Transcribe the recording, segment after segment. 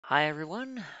Hi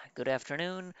everyone, good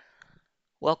afternoon.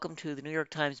 Welcome to the New York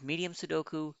Times Medium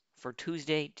Sudoku for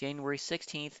Tuesday, January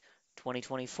 16th,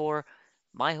 2024.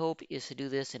 My hope is to do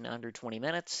this in under 20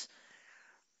 minutes.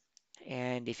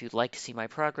 And if you'd like to see my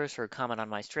progress or comment on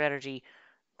my strategy,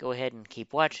 go ahead and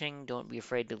keep watching. Don't be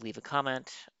afraid to leave a comment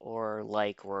or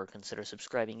like or consider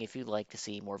subscribing if you'd like to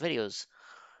see more videos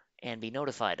and be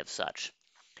notified of such.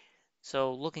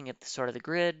 So looking at the start of the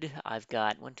grid, I've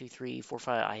got 1, 2, 3, 4,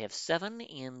 5. I have 7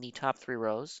 in the top 3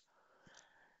 rows.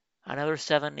 Another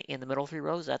 7 in the middle 3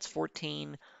 rows, that's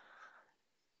 14.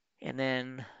 And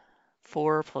then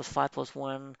 4 plus 5 plus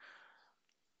 1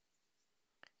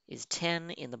 is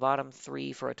 10 in the bottom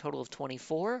 3 for a total of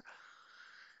 24.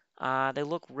 They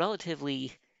look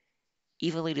relatively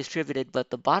evenly distributed, but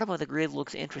the bottom of the grid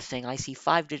looks interesting. I see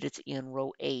 5 digits in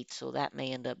row 8, so that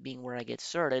may end up being where I get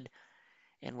started.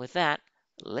 And with that,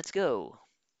 let's go.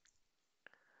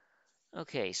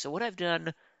 Okay, so what I've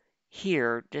done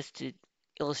here, just to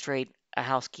illustrate a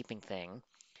housekeeping thing,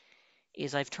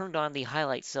 is I've turned on the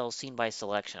highlight cells seen by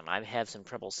selection. I have some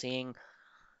trouble seeing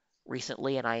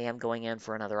recently, and I am going in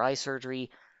for another eye surgery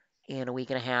in a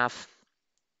week and a half.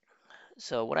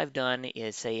 So what I've done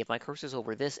is say if my cursor is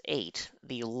over this 8,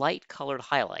 the light colored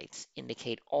highlights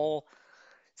indicate all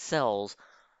cells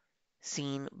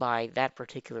seen by that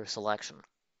particular selection.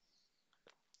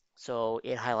 So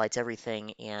it highlights everything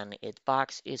in its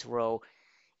box, its row,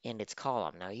 and its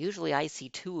column. Now usually I see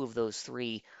 2 of those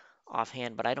 3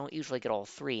 offhand, but I don't usually get all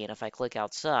 3, and if I click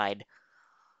outside,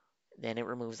 then it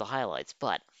removes the highlights.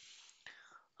 But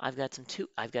I've got 2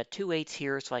 8s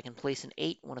here, so I can place an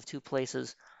 8 one of 2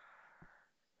 places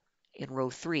in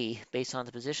row 3 based on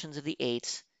the positions of the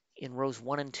 8s in rows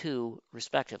 1 and 2,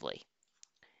 respectively.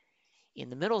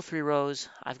 In the middle 3 rows,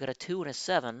 I've got a 2 and a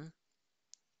 7,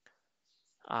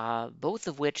 both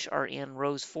of which are in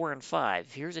rows 4 and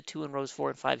 5. Here's a 2 in rows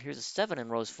 4 and 5. Here's a 7 in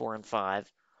rows 4 and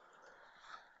 5.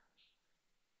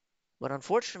 But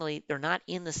unfortunately, they're not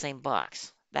in the same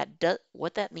box.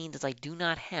 What that means is I do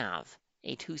not have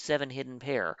a 2-7 hidden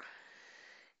pair.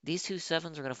 These 2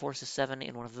 7s are going to force a 7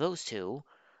 in one of those 2,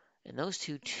 and those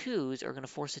 2 2s are going to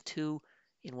force a 2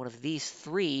 in one of these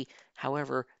 3.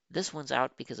 However, this one's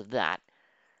out because of that.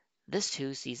 This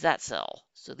 2 sees that cell.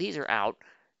 So these are out,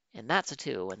 and that's a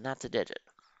 2, and that's a digit.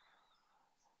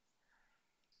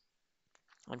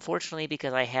 Unfortunately,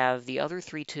 because I have the other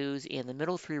 3 2s in the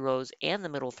middle 3 rows and the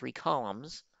middle 3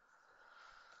 columns,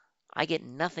 I get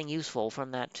nothing useful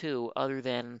from that 2 other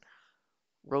than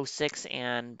row 6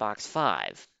 and box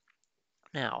 5.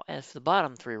 Now, as for the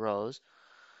bottom 3 rows,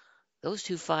 those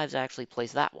 2 5s actually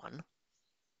place that one.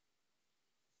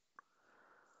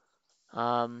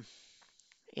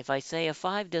 If I say a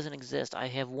 5 doesn't exist, I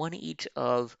have one each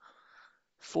of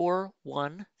 4,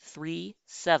 1, 3,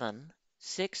 7,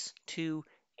 6, 2,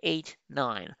 8,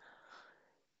 9.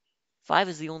 5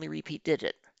 is the only repeat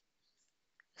digit.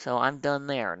 So I'm done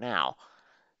there. Now,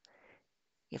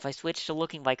 if I switch to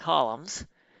looking by columns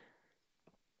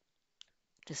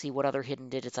to see what other hidden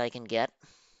digits I can get,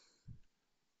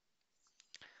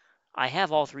 I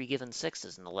have all 3 given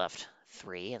 6s in the left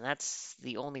 3, and that's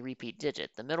the only repeat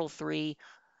digit. The middle 3,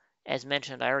 as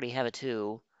mentioned, I already have a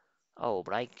 2. Oh,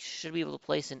 but I should be able to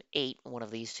place an 8 in one of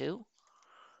these 2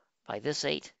 by this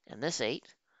 8 and this 8.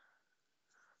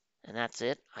 And that's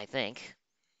it, I think.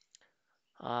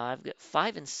 I've got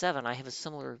 5 and 7. I have a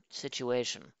similar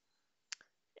situation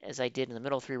as I did in the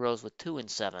middle 3 rows with 2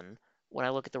 and 7 when I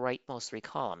look at the rightmost 3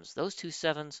 columns. Those 2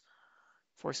 7s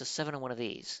force a 7 in one of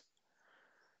these.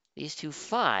 These 2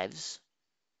 5s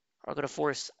are going to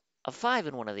force a 5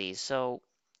 in one of these. So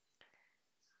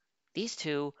these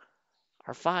 2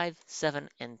 are 5, 7,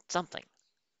 and something.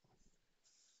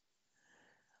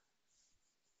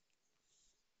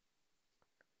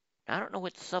 Now, I don't know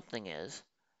what something is,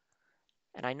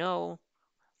 and I know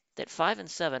that 5 and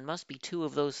 7 must be 2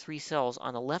 of those 3 cells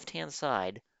on the left-hand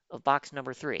side of box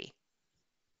number 3.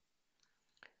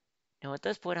 Now at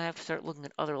this point I have to start looking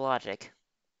at other logic.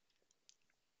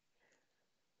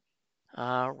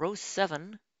 Row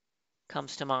 7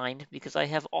 comes to mind because I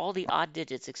have all the odd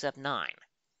digits except 9.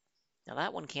 Now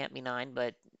that one can't be 9,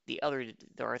 but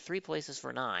there are 3 places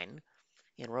for 9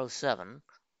 in row 7.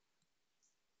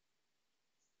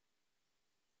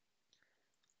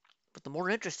 But the more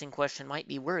interesting question might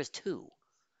be, where is 2?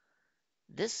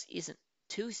 This isn't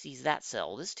 2 sees that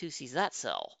cell, this 2 sees that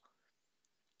cell.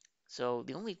 So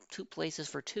the only 2 places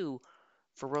for 2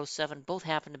 for row 7 both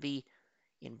happen to be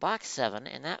in box 7,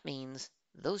 and that means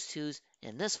those 2s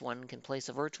and this one can place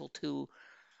a virtual 2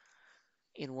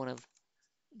 in one of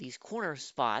these corner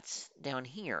spots down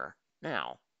here.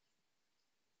 Now,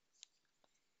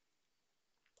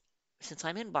 since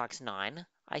I'm in box 9,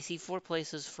 I see 4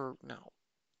 places for, no.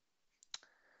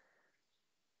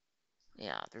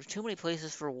 Yeah, there's too many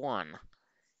places for 1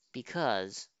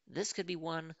 because this could be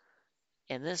 1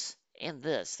 and this and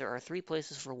this. There are 3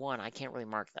 places for 1. I can't really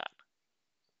mark that.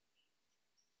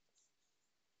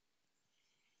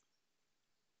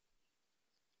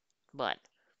 But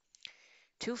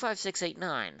 2, 5, 6, 8,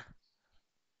 9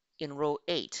 in row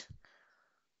 8.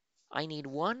 I need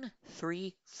 1,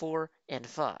 3, 4, and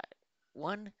 5.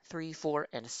 1, 3, 4,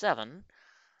 and 7.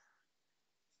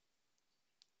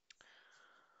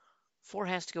 4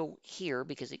 has to go here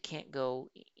because it can't go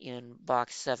in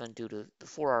box 7 due to the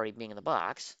 4 already being in the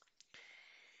box.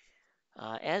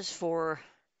 As for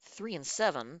 3 and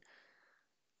 7,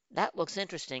 that looks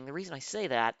interesting. The reason I say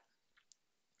that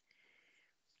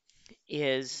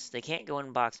is they can't go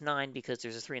in box 9 because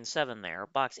there's a 3 and 7 there.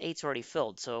 Box 8's already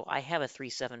filled, so I have a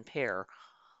 3-7 pair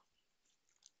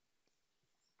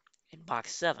in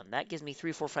box 7. That gives me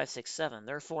 3, 4, 5, 6, 7.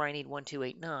 Therefore, I need 1, 2,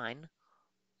 8, 9.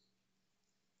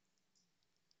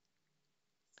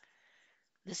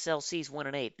 This cell sees 1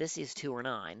 and 8. This is 2 or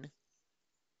 9.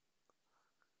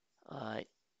 Uh,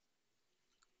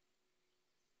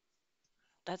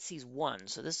 that sees 1,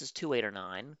 so this is 2, 8, or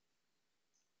 9.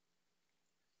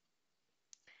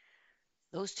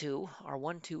 Those two are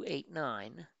 1, 2, 8,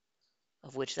 9,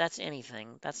 of which that's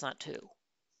anything. That's not 2.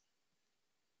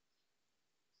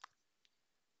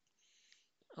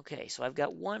 Okay, so I've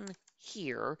got 1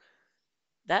 here.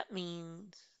 That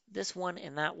means this one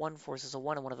and that one forces a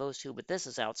 1 in one of those two, but this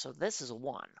is out, so this is a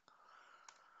 1.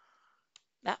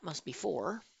 That must be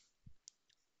 4.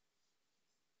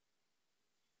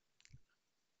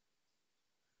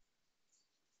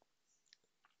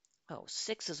 Oh,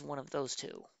 6 is one of those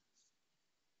two.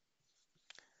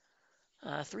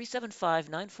 3, 7, 5,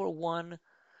 9, 4, 1.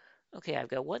 Okay, I've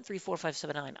got 1, 3, 4, 5,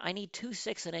 7, 9. I need 2,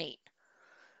 6, and 8.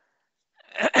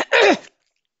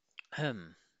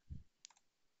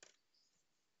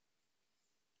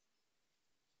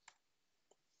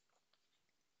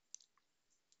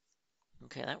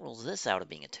 Okay, that rules this out of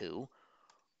being a 2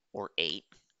 or 8.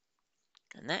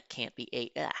 And that can't be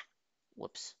 8. Ah,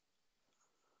 whoops.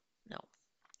 No.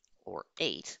 Or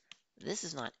 8. This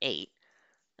is not 8.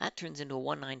 That turns into a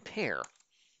 1, 9 pair.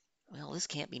 Well, this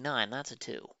can't be 9. That's a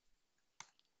 2.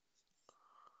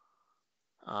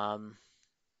 The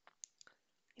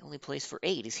only place for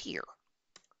 8 is here.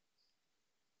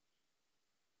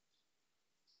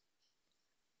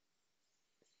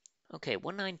 Okay,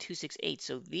 1, 9, 2, 6, 8.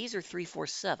 So these are 3, 4,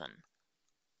 7.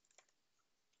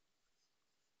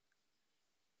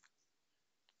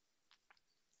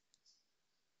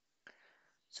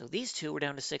 So these two are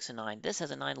down to 6 and 9. This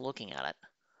has a 9 looking at it.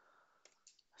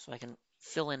 So I can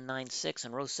fill in 9, 6,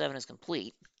 and row 7 is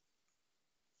complete.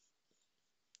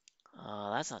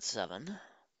 That's not 7.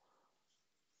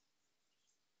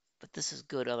 But this is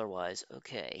good otherwise.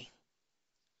 Okay.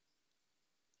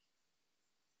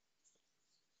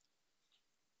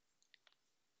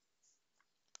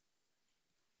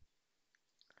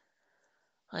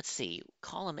 Let's see.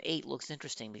 Column 8 looks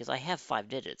interesting because I have 5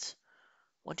 digits.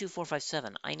 1, 2, 4, 5,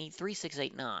 7. I need 3, 6,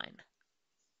 8, 9.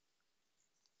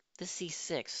 This sees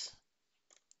 6.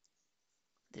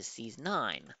 This sees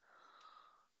 9.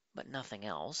 But nothing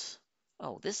else.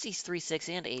 Oh, this sees 3, 6,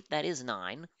 and 8. That is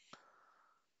 9.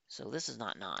 So this is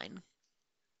not 9.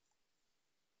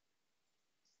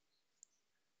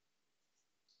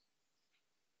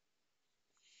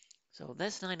 So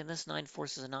this 9 and this 9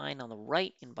 forces a 9 on the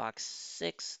right in box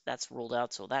 6. That's ruled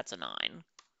out, so that's a 9.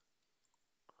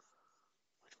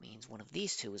 Which means one of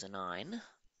these two is a 9.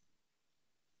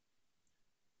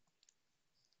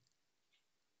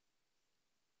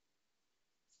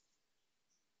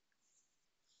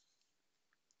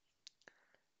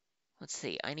 Let's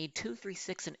see, I need 2, 3,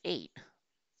 6, and 8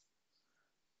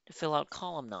 to fill out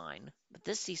column 9. But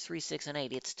this sees 3, 6, and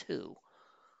 8. It's 2.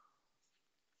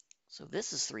 So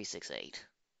this is 3, 6, 8.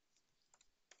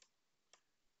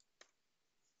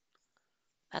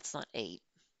 That's not 8.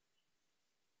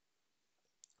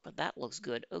 But that looks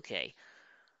good. Okay.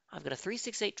 I've got a 3,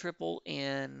 6, 8 triple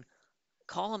in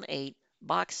column 8,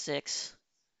 box 6,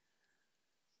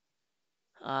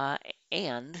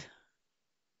 and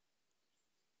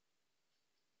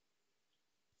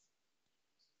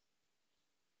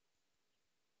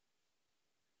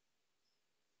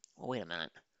oh, wait a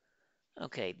minute.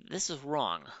 Okay, this is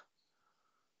wrong.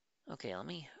 Okay, let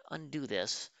me undo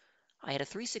this. I had a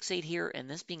 3, 6, 8 here, and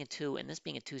this being a 2, and this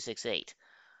being a 2, 6, 8.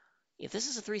 If this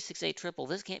is a 3, 6, 8 triple,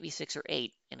 this can't be 6 or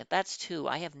 8, and if that's 2,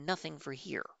 I have nothing for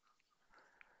here.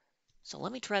 So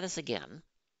let me try this again.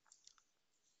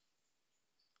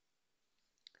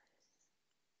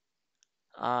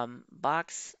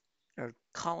 Box or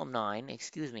column 9,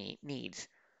 excuse me, needs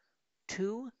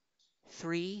 2,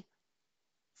 3,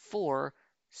 4,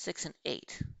 6, and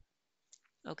 8.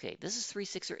 Okay, this is 3,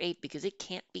 6, or 8 because it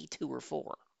can't be 2 or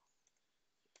 4.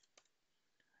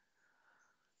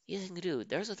 Easy thing to do.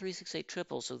 There's a 3, 6, 8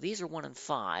 triple, so these are 1 and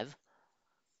 5.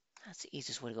 That's the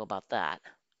easiest way to go about that.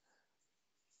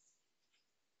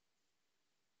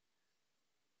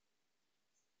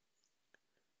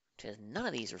 Because none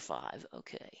of these are 5.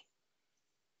 Okay.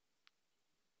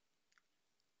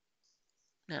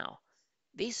 Now,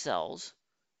 these cells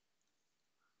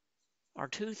are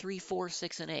 2, 3, 4,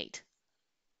 6, and 8.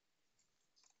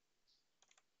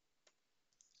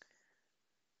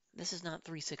 This is not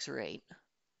 3, 6, or 8.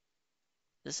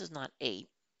 This is not 8.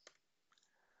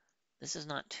 This is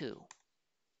not 2.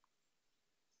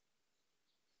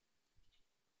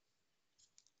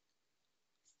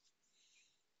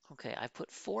 Okay, I put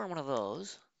 4 in one of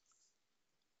those.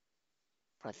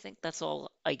 But I think that's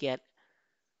all I get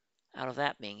out of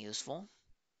that being useful.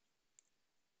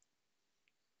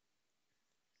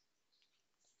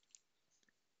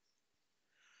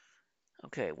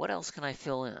 Okay, what else can I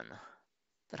fill in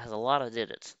that has a lot of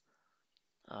digits?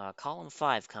 Column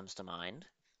 5 comes to mind.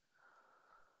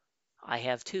 I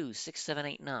have 2, 6, 7,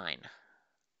 8, 9.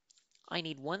 I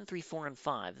need 1, 3, 4, and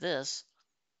 5. This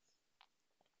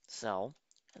cell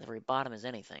at the very bottom is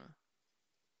anything.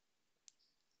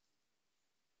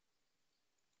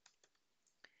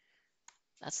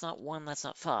 That's not 1, that's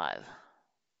not 5.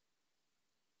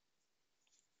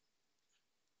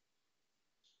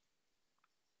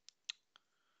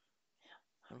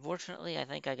 Unfortunately, I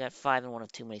think I got 5 in one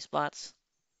of too many spots.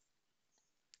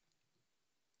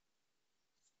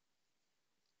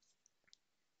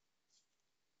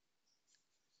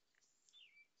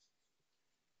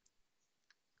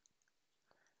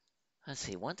 Let's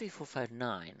see, 1, 3, 4, 5,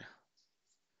 9.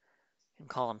 In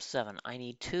column 7, I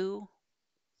need 2,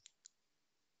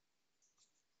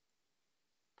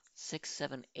 6,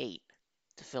 7, 8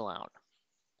 to fill out.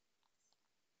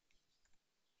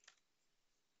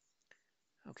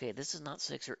 Okay, this is not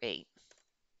 6 or 8.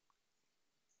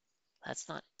 That's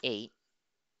not 8.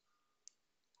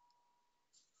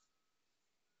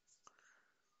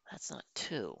 That's not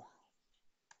 2.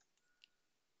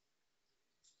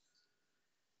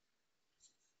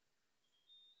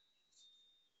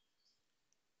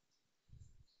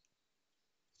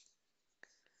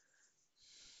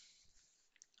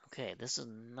 Okay, this is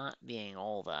not being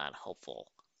all that helpful.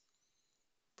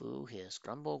 Boo hiss,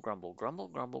 grumble, grumble, grumble,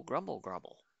 grumble, grumble,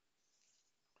 grumble.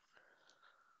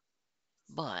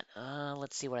 But,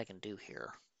 let's see what I can do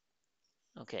here.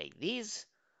 Okay, these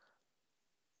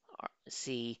are,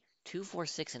 see, 2, 4,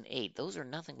 6, and 8. Those are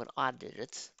nothing but odd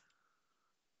digits.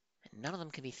 And none of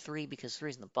them can be 3 because 3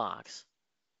 is in the box.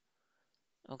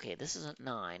 Okay, this isn't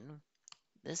 9.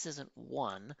 This isn't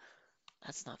 1.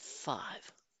 That's not 5.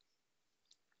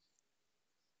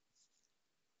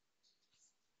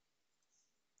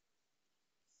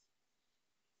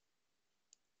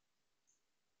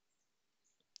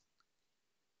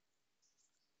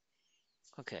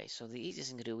 Okay, so the easiest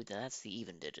thing to do, that's the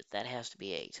even digit. That has to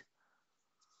be 8.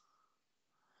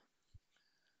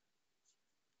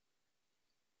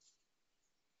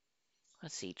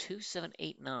 Let's see, 2, 7,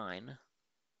 8, 9.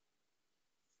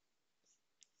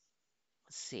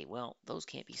 Let's see, well, those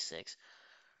can't be 6.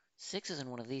 6 is in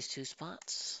one of these two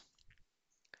spots.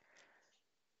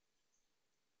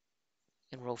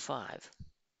 In row 5.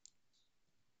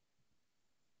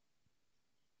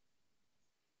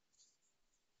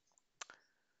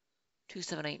 2,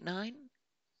 7, 8, 9.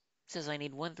 Says I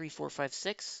need 1, 3, 4, 5,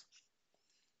 6.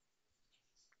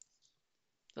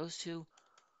 Those two,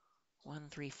 1,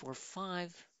 3, 4,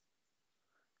 5.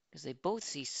 Because they both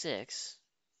see 6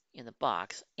 in the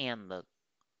box and the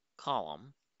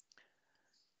column.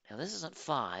 Now this isn't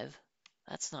 5.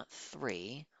 That's not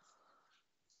 3.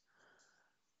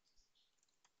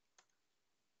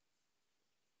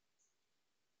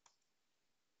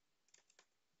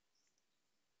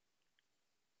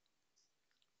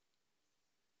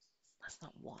 That's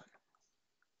not 1.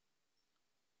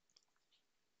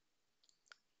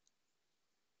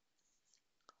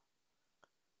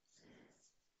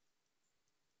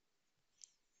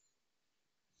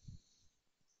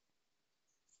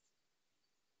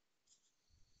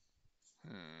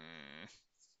 Hmm.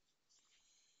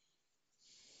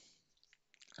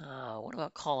 What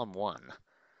about column 1?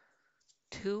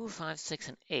 2, 5, 6,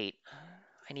 and 8.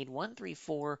 I need 1, 3,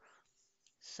 4,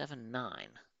 7, 9.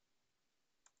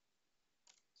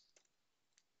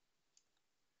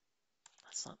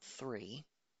 That's not 3.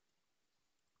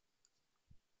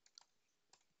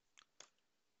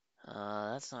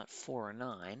 That's not 4 or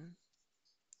 9.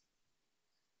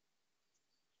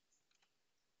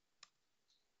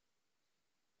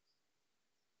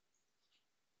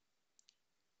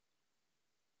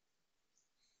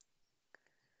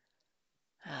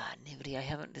 Nibity, I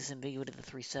haven't disambiguated the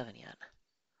 3-7 yet.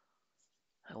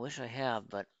 I wish I have,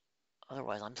 but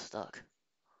otherwise I'm stuck.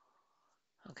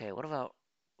 Okay, what about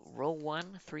row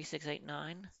 1, 3, 6, 8,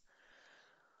 9?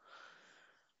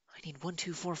 I need 1,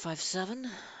 2, 4, 5, 7.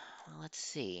 Well, let's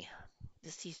see.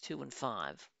 This sees 2 and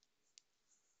 5.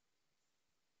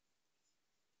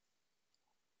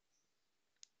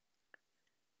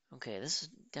 Okay, this is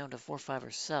down to 4, 5,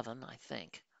 or 7, I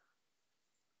think.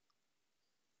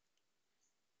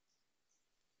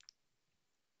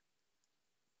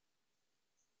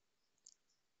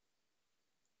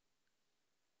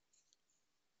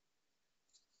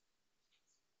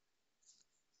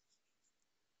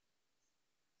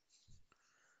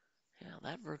 Yeah,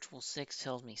 that virtual 6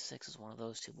 tells me 6 is one of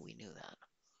those two, but we knew that.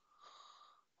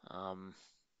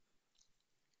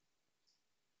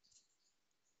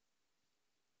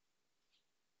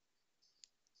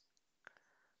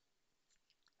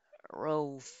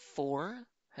 Row 4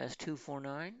 has 2, 4,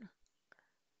 9.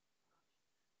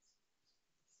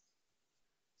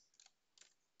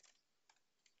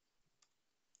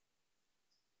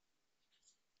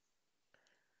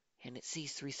 And it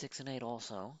sees 3, 6, and 8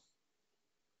 also.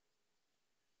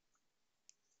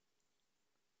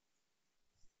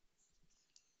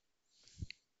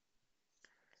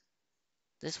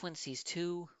 This one sees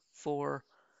 2, 4,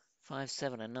 5,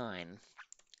 7, and 9.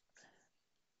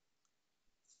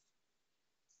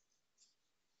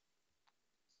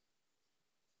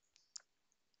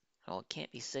 Oh, it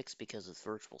can't be 6 because it's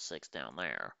virtual 6 down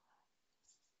there.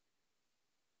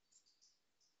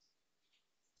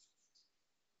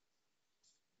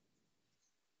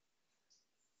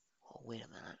 Oh, wait a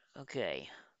minute. Okay.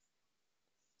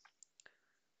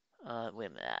 Wait a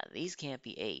minute. These can't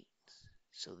be 8.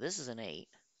 So this is an 8.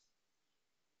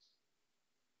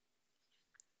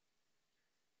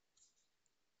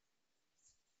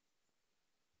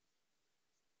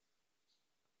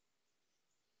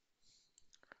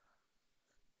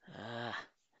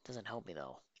 It doesn't help me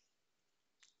though.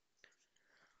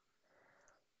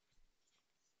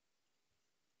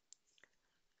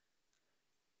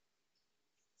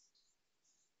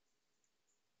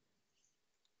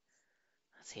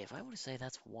 Let's see, if I were to say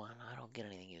that's 1, I don't get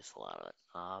anything useful out of it.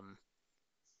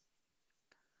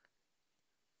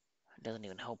 It doesn't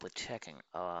even help with checking.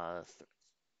 Yeah,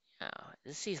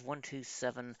 this sees 1, 2,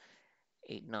 7,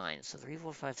 8, 9. So 3,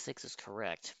 4, 5, 6 is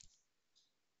correct.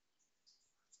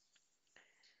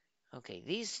 Okay,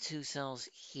 these two cells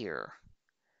here.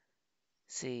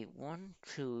 See, 1,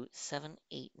 2, 7,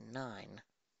 8, 9.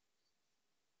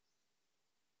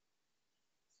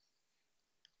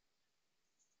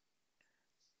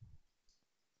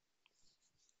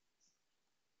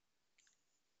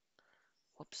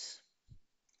 Whoops.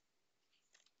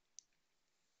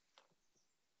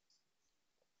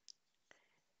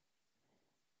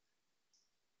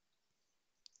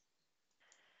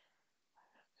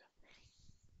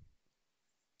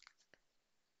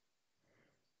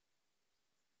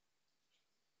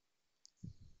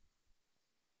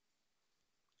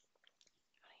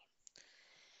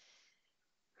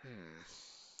 Hmm.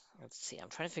 Let's see. I'm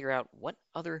trying to figure out what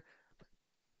other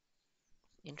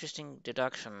interesting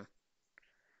deduction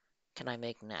can I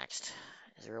make next.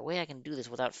 Is there a way I can do this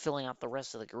without filling out the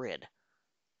rest of the grid?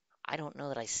 I don't know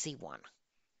that I see one.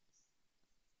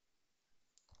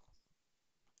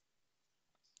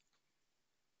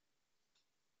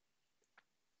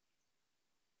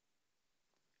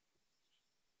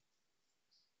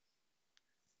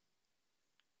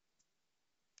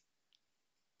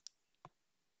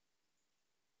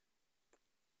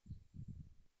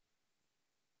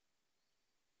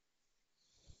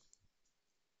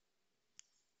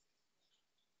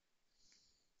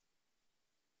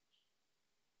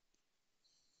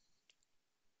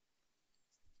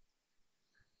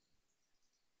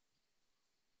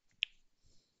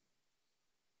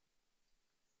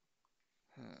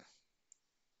 Hmm.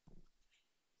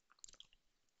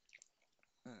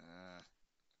 Hmm.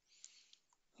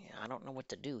 Yeah, I don't know what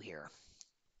to do here.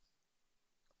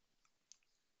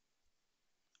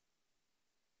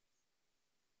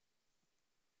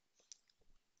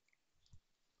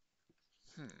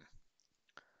 Hmm.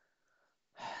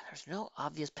 There's no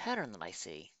obvious pattern that I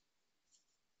see.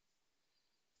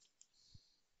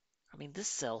 I mean, this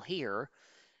cell here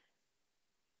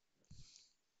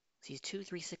sees 2,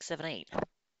 3, 6, 7, 8.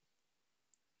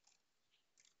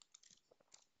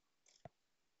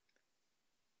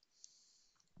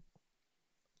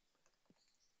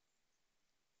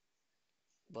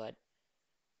 but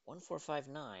 1, 4, 5,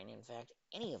 9, in fact,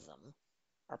 any of them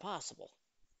are possible.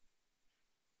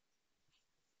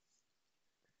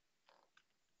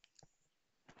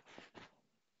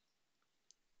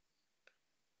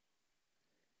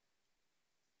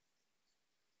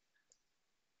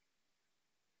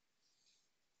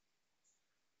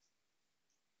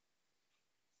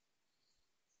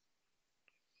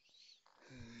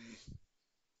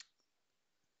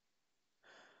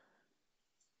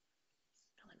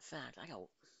 In fact,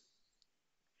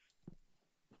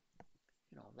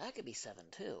 that could be 7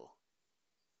 too.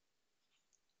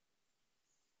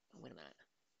 Oh, wait a minute.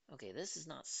 Okay, this is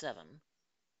not 7.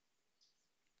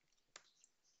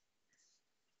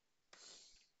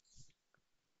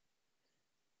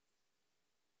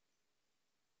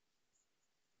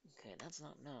 Okay, that's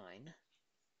not 9.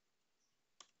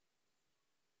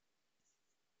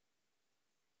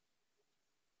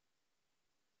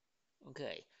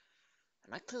 Okay,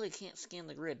 and I clearly can't scan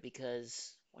the grid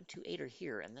because 1, 2, 8 are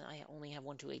here, and then I only have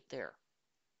 1, 2, 8 there.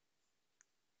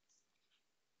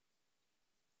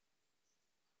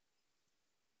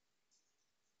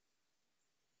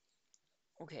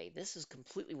 Okay, this is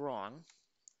completely wrong.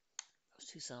 Those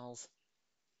 2 cells,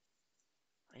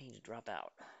 I need to drop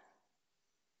out.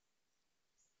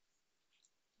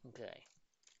 Okay.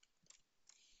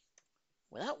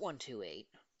 Without 1, 2, 8,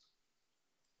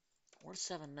 or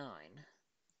 7, 9,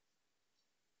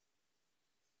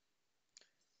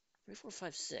 3, 4,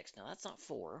 5, 6. Now that's not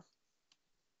 4.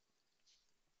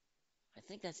 I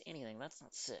think that's anything. That's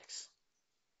not 6.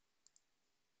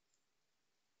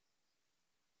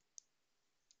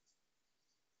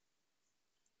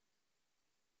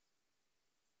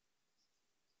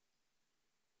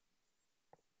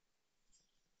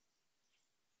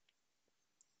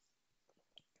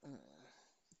 Mm.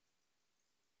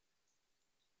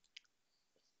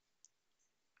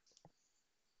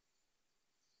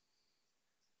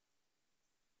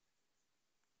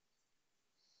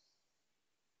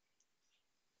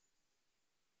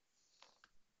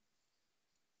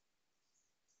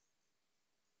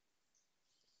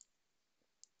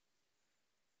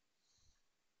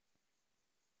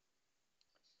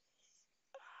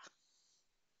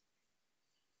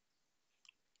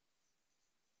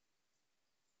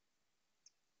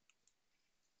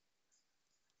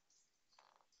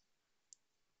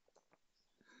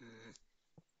 Mm.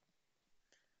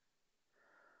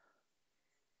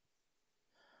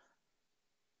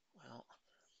 Well,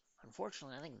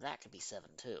 unfortunately, I think that could be 7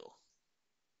 too.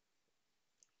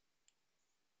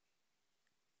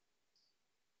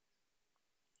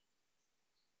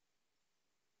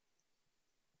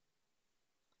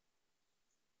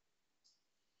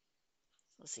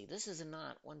 Let's see, this is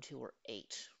not 1, 2, or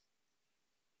 8.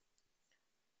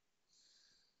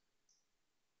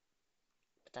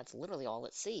 But that's literally all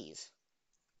it sees.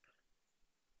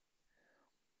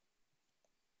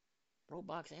 Row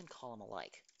box and column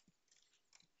alike.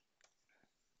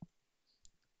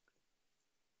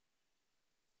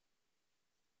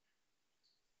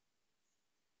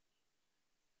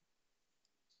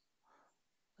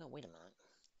 Oh, wait a minute.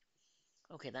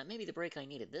 Okay, that may be the break I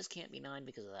needed. This can't be 9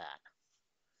 because of that.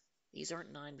 These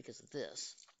aren't 9 because of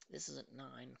this. This isn't 9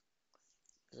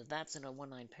 because that's in a 1,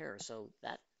 9 pair, so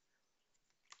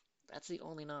that's the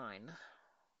only 9.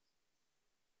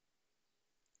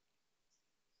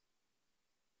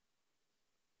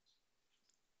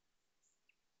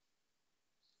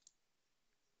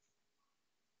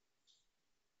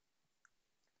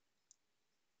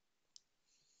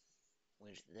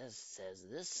 Which this says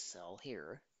this cell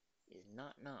here is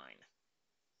not 9.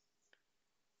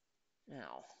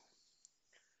 Now,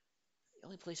 the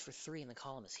only place for 3 in the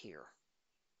column is here.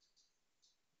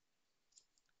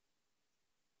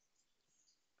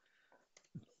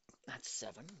 That's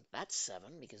 7. That's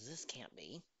 7 because this can't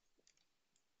be.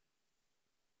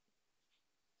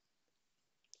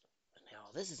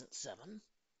 Now, this isn't 7.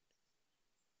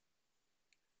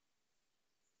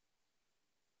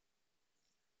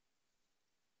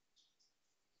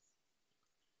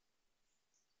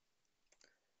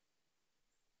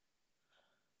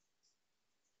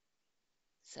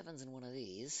 Seven's in one of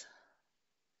these.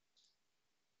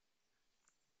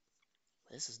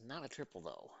 This is not a triple,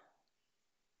 though.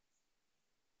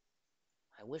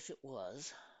 I wish it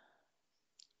was.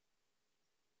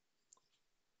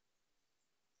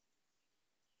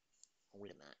 Oh,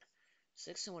 wait a minute.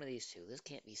 6 in one of these two. This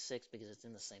can't be 6 because it's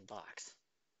in the same box.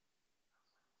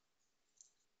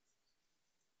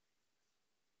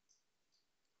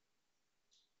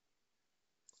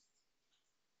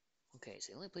 Okay,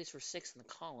 so the only place for 6 in the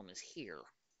column is here.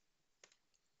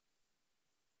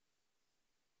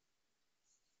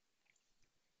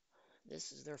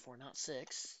 This is therefore not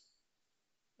 6.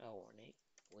 Oh, and 8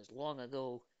 was long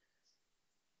ago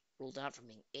ruled out from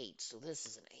being 8, so this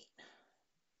is an 8.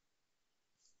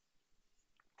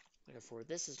 Therefore,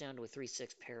 this is down to a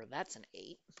 3-6 pair. That's an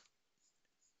 8.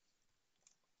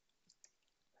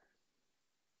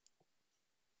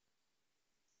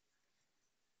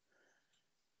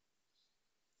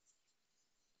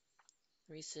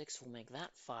 Three, 6 will make that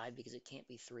 5 because it can't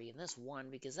be 3, and this 1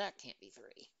 because that can't be 3.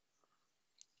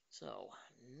 So,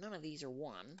 none of these are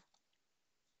 1.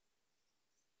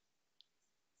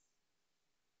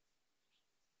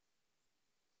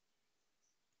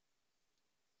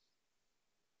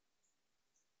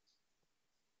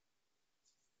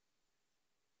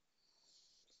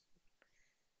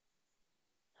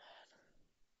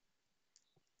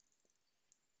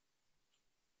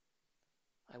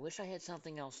 I wish I had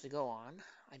something else to go on.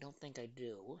 I don't think I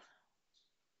do.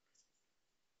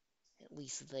 At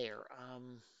least there.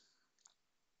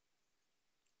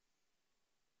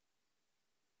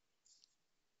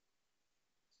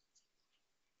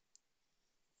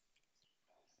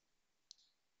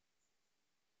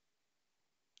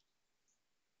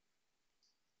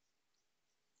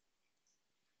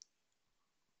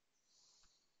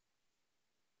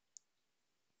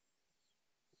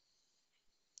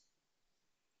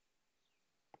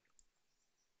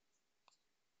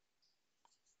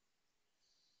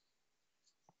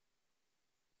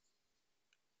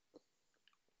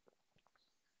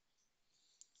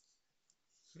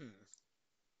 Hmm.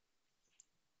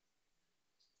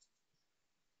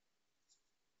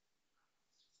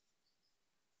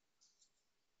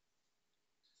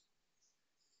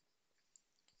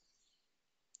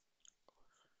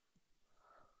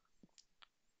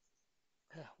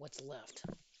 What's left?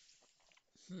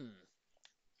 Hmm.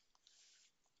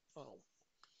 Oh,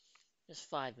 this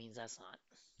 5 means that's not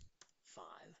 5.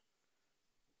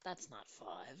 That's not 5.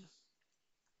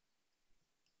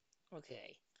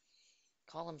 Okay.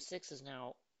 Column 6 is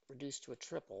now reduced to a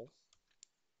triple,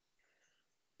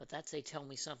 but that's a tell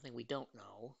me something we don't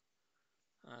know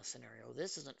scenario.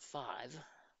 This isn't 5.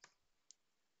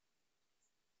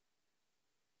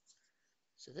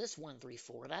 So this 1, 3,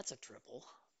 4, that's a triple.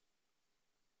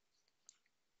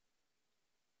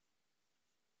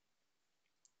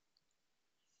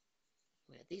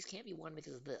 Wait, these can't be 1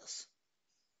 because of this.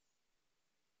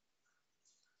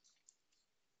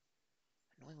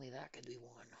 Annoyingly, that could be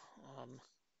 1.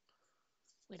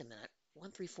 Wait a minute.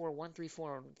 1, 3, 4, 1, 3,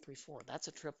 4, 1, 3, 4. That's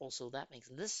a triple, so that makes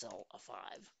this cell a 5.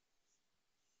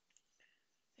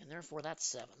 And therefore, that's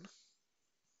 7.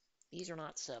 These are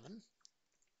not 7.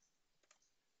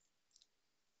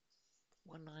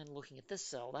 1, 9, looking at this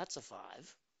cell, that's a 5.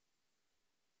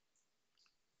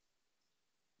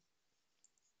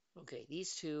 Okay,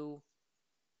 these two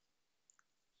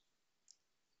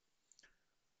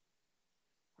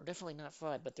are definitely not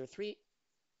 5, but they're 3,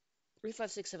 3,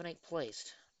 5, 6, 7, 8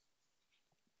 placed.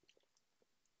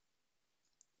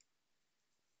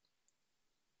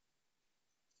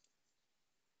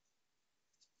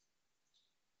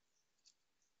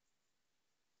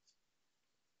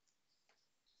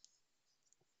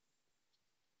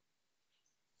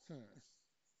 Hmm.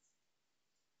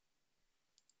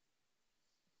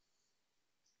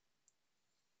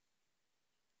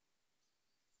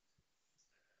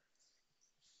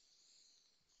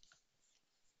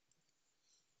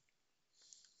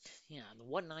 Yeah, the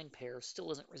 1, 9 pair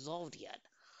still isn't resolved yet.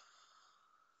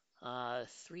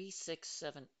 3, 6,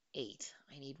 7, 8.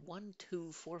 I need 1,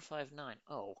 2, 4, 5, 9.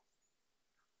 Oh,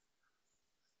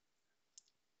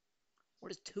 where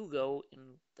does 2 go in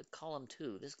the column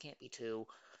 2? This can't be 2.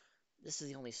 This is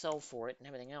the only cell for it, and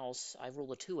everything else I've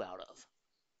ruled a 2 out of.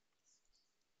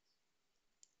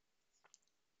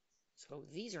 So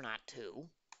these are not 2.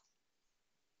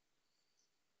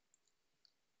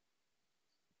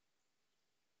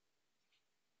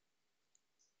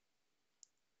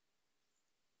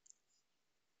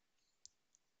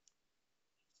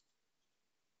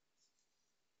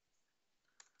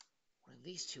 One of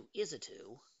these two is a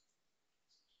 2.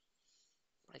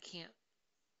 But I can't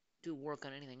do work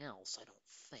on anything else, I don't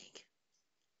think.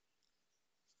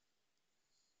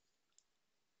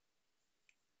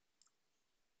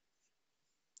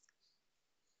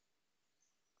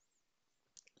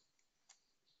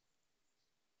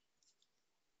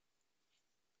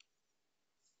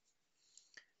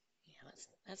 Yeah,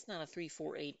 that's not a 3,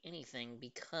 4, 8 anything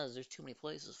because there's too many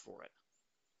places for it.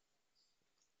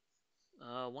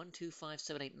 1, 2, 5,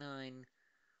 7, 8, 9.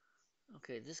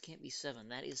 Okay, this can't be 7.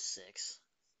 That is 6.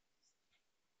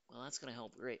 Well, that's going to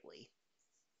help greatly.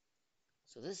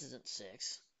 So this isn't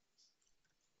 6.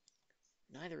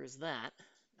 Neither is that.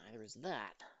 Neither is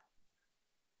that.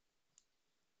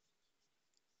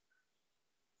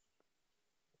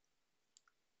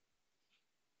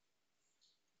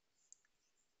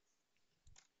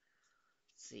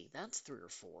 see, that's 3 or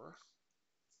 4.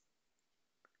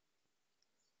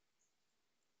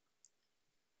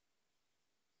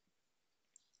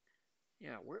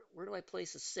 Yeah, where do I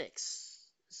place a 6?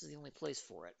 This is the only place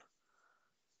for it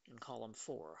in column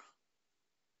 4.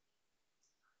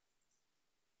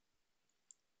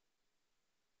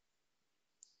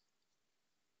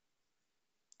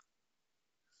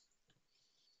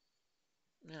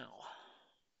 Now,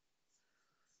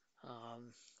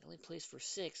 the only place for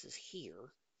 6 is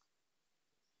here.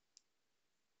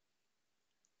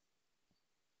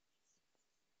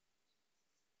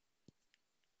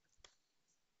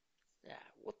 Yeah,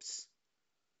 whoops.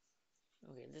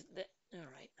 Okay, all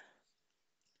right.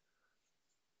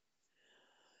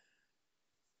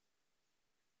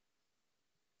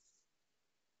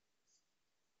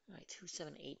 All right, 2,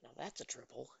 7, 8. Now that's a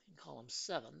triple in column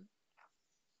 7.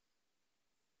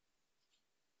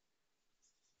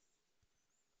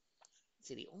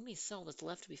 See, the only cell that's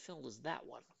left to be filled is that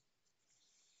one,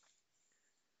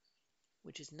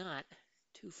 which is not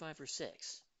 2, 5, or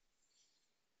 6.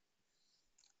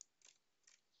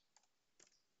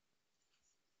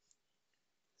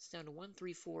 It's down to 1,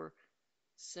 3, 4,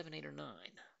 7, 8, or 9.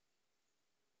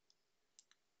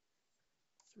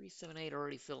 3, 7, 8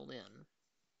 already filled in.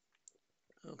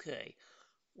 Okay,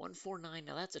 1, 4, 9.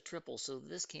 Now that's a triple, so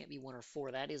this can't be 1 or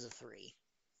 4. That is a 3.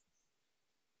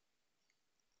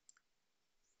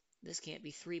 This can't be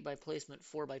 3 by placement,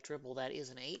 4 by triple. That is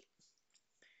an 8.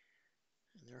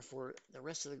 And therefore, the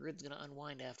rest of the grid's going to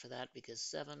unwind after that because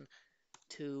 7,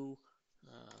 2,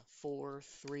 4,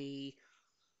 3,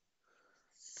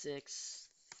 6,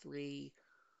 3.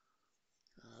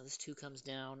 This 2 comes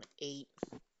down, 8.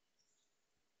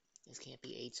 This can't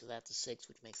be 8, so that's a 6,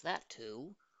 which makes that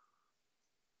 2.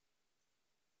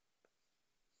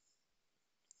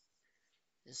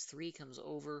 This 3 comes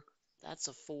over, that's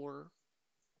a 4.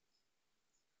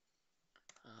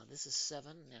 This is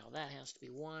 7. Now that has to be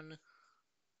 1.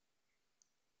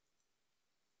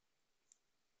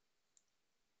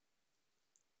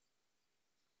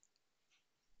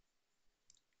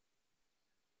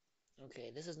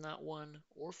 Okay, this is not 1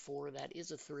 or 4. That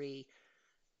is a 3.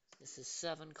 This is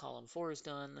 7. Column 4 is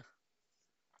done.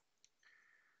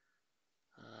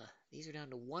 These are down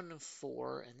to 1 of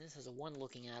 4, and this has a 1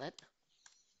 looking at it.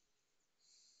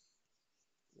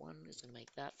 1 is going to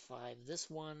make that 5. This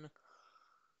one,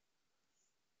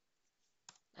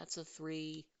 that's a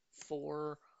 3,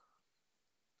 4.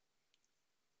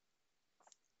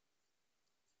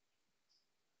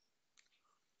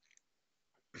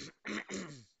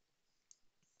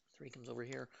 3 comes over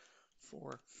here.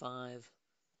 4, 5.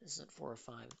 This isn't 4 or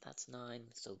 5. That's 9.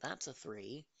 So that's a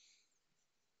 3.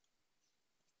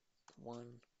 1,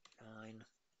 9,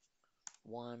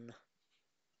 1.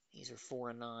 These are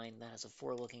 4 and 9. That has a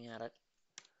 4 looking at it.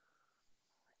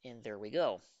 And there we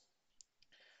go.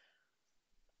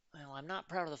 Well, I'm not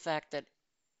proud of the fact that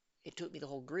it took me the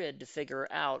whole grid to figure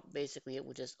out basically it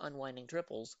was just unwinding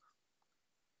triples.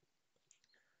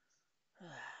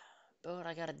 But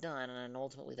I got it done, and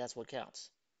ultimately that's what counts.